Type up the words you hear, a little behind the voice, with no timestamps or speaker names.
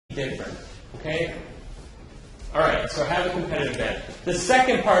different. Okay? All right, so have a competitive edge. The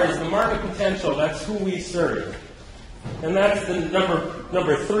second part is the market potential. That's who we serve. And that's the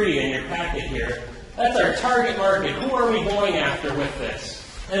number 3 in your packet here. That's our target market. Who are we going after with this?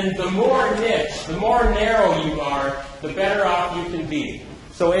 And the more niche, the more narrow you are, the better off you can be.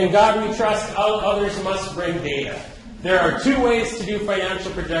 So in God we trust, others must bring data. There are 2 ways to do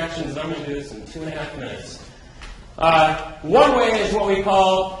financial projections, and I'm going to do this in 2.5 minutes. One way is what we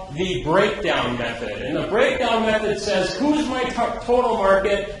call the breakdown method. And the breakdown method says, who's my total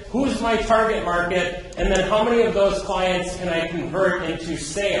market, who's my target market, and then how many of those clients can I convert into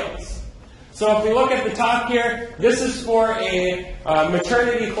sales. So if we look at the top here, this is for a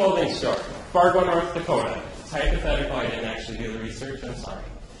maternity clothing store, Fargo, North Dakota. It's hypothetical. I didn't actually do the research. I'm sorry.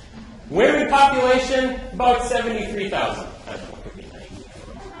 Women population, about 73,000. I don't know, it could be 90.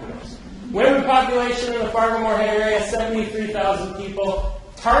 Who knows? Women population in the Fargo Moorhead area, 73,000 people.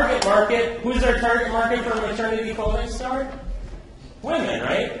 Target market, who's our target market for a maternity clothing store? Women,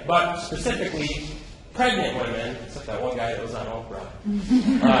 right? But specifically, pregnant women, except that one guy that was on Oprah.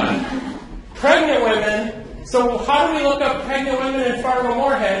 Pregnant women. So how do we look up pregnant women in Fargo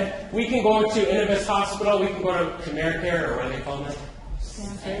Moorhead? We can go to Innovis Hospital, we can go to Americare, or what do they call them?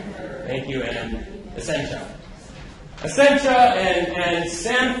 Thank you, and Essentia. And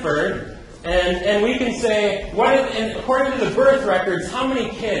Sanford, and we can say, and according to the birth records, how many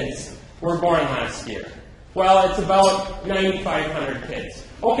kids were born last year? Well, it's about 9,500 kids.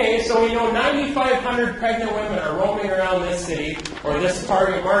 Okay, so we know 9,500 pregnant women are roaming around this city, or this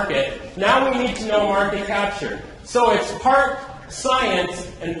target market. Now we need to know market capture. So it's part science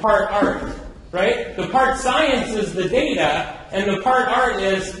and part art, right? The part science is the data, and the part art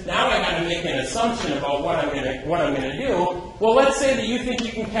is, now I got to make an assumption about what I'm going to do. Well, let's say that you think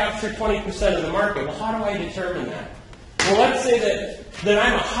you can capture 20% of the market. Well, how do I determine that? Well, let's say that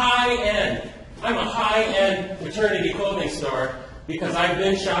I'm a high-end maternity clothing store because I've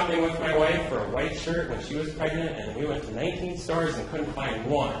been shopping with my wife for a white shirt when she was pregnant, and we went to 19 stores and couldn't find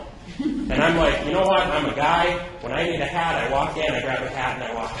one. And I'm like, you know what? I'm a guy. When I need a hat, I walk in, I grab a hat,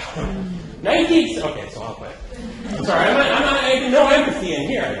 and I walk out. 19. Okay, so I'll quit. I'm sorry. I no empathy in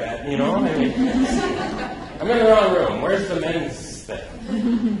here. I bet. You know. I mean, I'm in the wrong room. Where's the men's thing?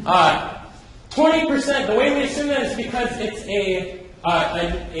 20%. The way we assume that is because it's a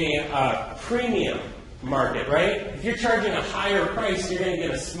premium market, right? If you're charging a higher price, you're going to get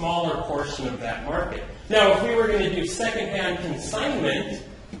a smaller portion of that market. Now, if we were going to do secondhand consignment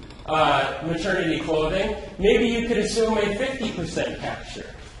maternity clothing, maybe you could assume a 50% capture.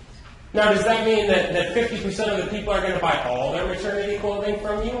 Now, does that mean that 50% of the people are going to buy all their maternity clothing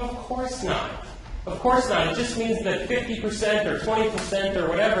from you? Of course not. Of course not. It just means that 50% or 20% or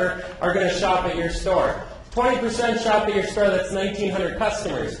whatever are going to shop at your store. 20% shop at your store, that's 1,900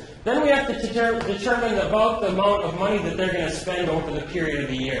 customers. Then we have to determine about the amount of money that they're going to spend over the period of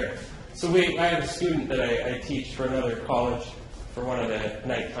the year. So I have a student that I teach for another college for one of the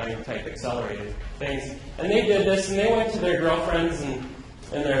nighttime type accelerated things. And they did this, and they went to their girlfriends and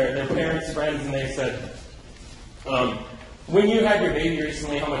their parents' friends, and they said, when you had your baby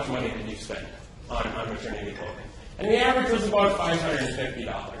recently, how much money did you spend on maternity clothing? And the average was about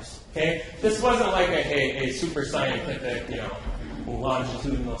 $550. Okay? This wasn't like a super scientific,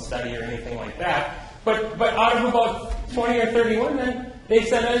 longitudinal study or anything like that. But out of about 20 or 30 women, they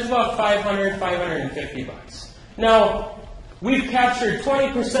said it was about $550. Now, we've captured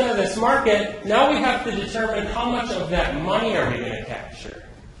 20% of this market. Now we have to determine how much of that money are we going to capture.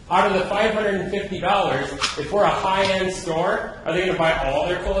 Out of the $550, if we're a high-end store, are they going to buy all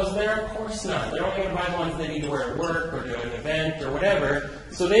their clothes there? Of course not. They're only going to buy the ones they need to wear at work or to an event or whatever.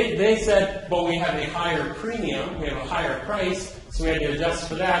 So they said, well, we have a higher premium, we have a higher price, so we had to adjust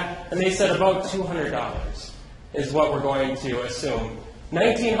for that. And they said about $200 is what we're going to assume.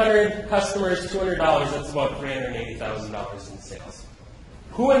 1,900 customers, $200, that's about $380,000 in sales.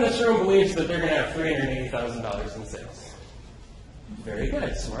 Who in this room believes that they're going to have $380,000 in sales? Very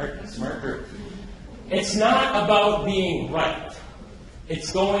good, smart group. It's not about being right.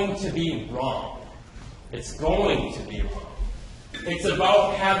 It's going to be wrong. It's going to be wrong. It's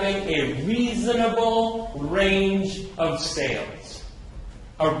about having a reasonable range of sales.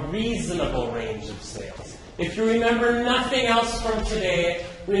 A reasonable range of sales. If you remember nothing else from today,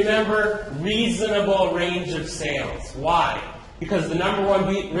 remember reasonable range of sales. Why? Because the number one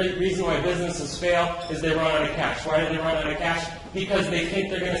reason why businesses fail is they run out of cash. Why do they run out of cash? Because they think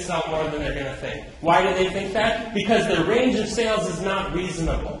they're going to sell more than they're going to think. Why do they think that? Because their range of sales is not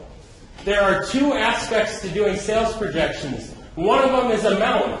reasonable. There are 2 aspects to doing sales projections. One of them is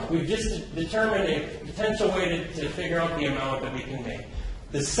amount. We've just determined a potential way to figure out the amount that we can make.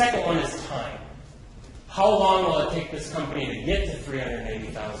 The second one is time. How long will it take this company to get to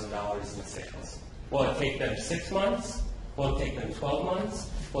 $380,000 in sales? Will it take them 6 months? Will it take them 12 months?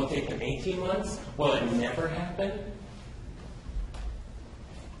 Will it take them 18 months? Will it never happen?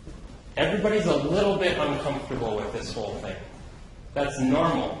 Everybody's a little bit uncomfortable with this whole thing. That's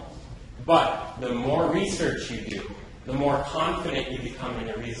normal. But the more research you do, the more confident you become in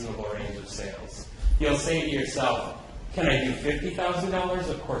a reasonable range of sales. You'll say to yourself, can I do $50,000?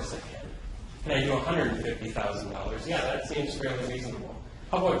 Of course I can. Can I do $150,000? Yeah, that seems fairly reasonable.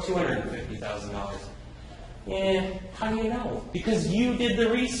 How about $250,000? Yeah, how do you know? Because you did the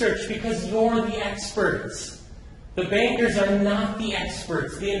research, because you're the experts. The bankers are not the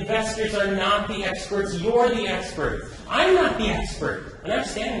experts. The investors are not the experts. You're the experts. I'm not the expert. And I'm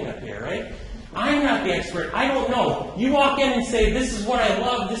standing up here, right? I'm not the expert. I don't know. You walk in and say, this is what I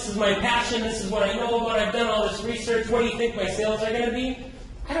love, this is my passion, this is what I know about, I've done all this research, what do you think my sales are going to be?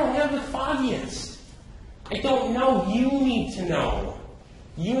 I don't have the foggiest. I don't know. You need to know.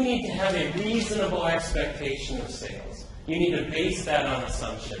 You need to have a reasonable expectation of sales. You need to base that on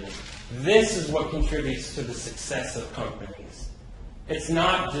assumptions. This is what contributes to the success of companies. It's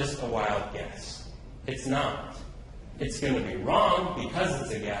not just a wild guess. It's not. It's going to be wrong because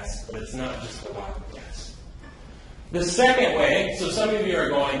it's a guess, but it's not just a wild guess. The second way, so some of you are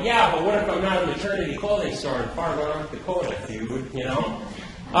going, yeah, but what if I'm not a maternity clothing store in Fargo, North Dakota, dude, you know?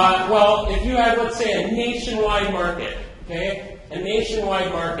 Well, if you have, let's say, a nationwide market, okay? A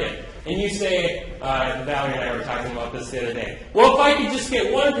nationwide market, and you say, Valerie and I were talking about this the other day, well, if I could just get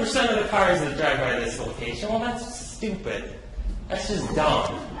 1% of the cars that drive by this location, well, that's stupid. That's just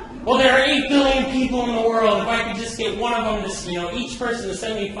dumb. Well, there are 8 billion people in the world. If I could just get one of them to, each person to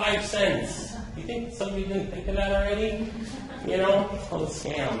send me 5 cents. You think somebody didn't think of that already? It's called a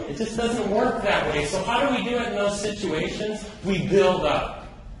scam. It just doesn't work that way. So how do we do it in those situations? We build up.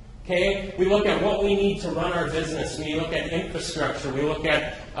 Okay? We look at what we need to run our business. We look at infrastructure. We look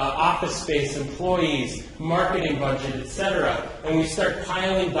at office space, employees, marketing budget, etc. And we start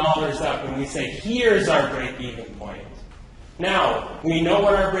piling dollars up and we say, here's our break-even point. Now, we know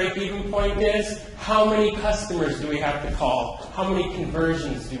what our break-even point is. How many customers do we have to call? How many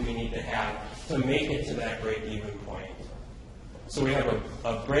conversions do we need to have to make it to that break-even point? So we have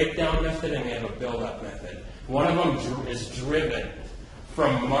a breakdown method and we have a build-up method. One of them is driven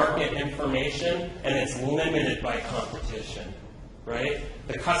from market information, and it's limited by competition, right?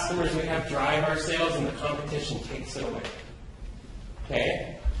 The customers we have drive our sales, and the competition takes it away.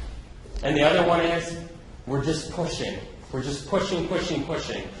 Okay? And the other one is we're just pushing. We're just pushing.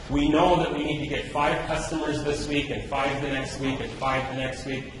 We know that we need to get 5 customers this week, and 5 the next week, and 5 the next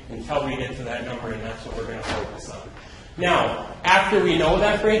week, until we get to that number, and that's what we're going to focus on. Now, after we know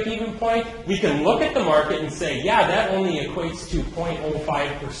that break-even point, we can look at the market and say, yeah, that only equates to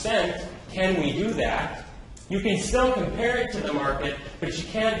 0.05%. Can we do that? You can still compare it to the market, but you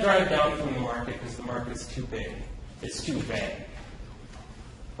can't drive down from the market because the market's too big. It's too vague.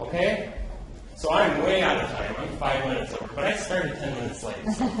 Okay? So I'm way out of time. I'm 5 minutes over, but I started 10 minutes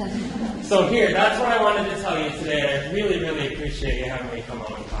late. So here, that's what I wanted to tell you today. I really, really appreciate you having me come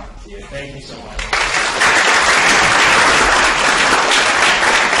on and talk to you. Thank you so much.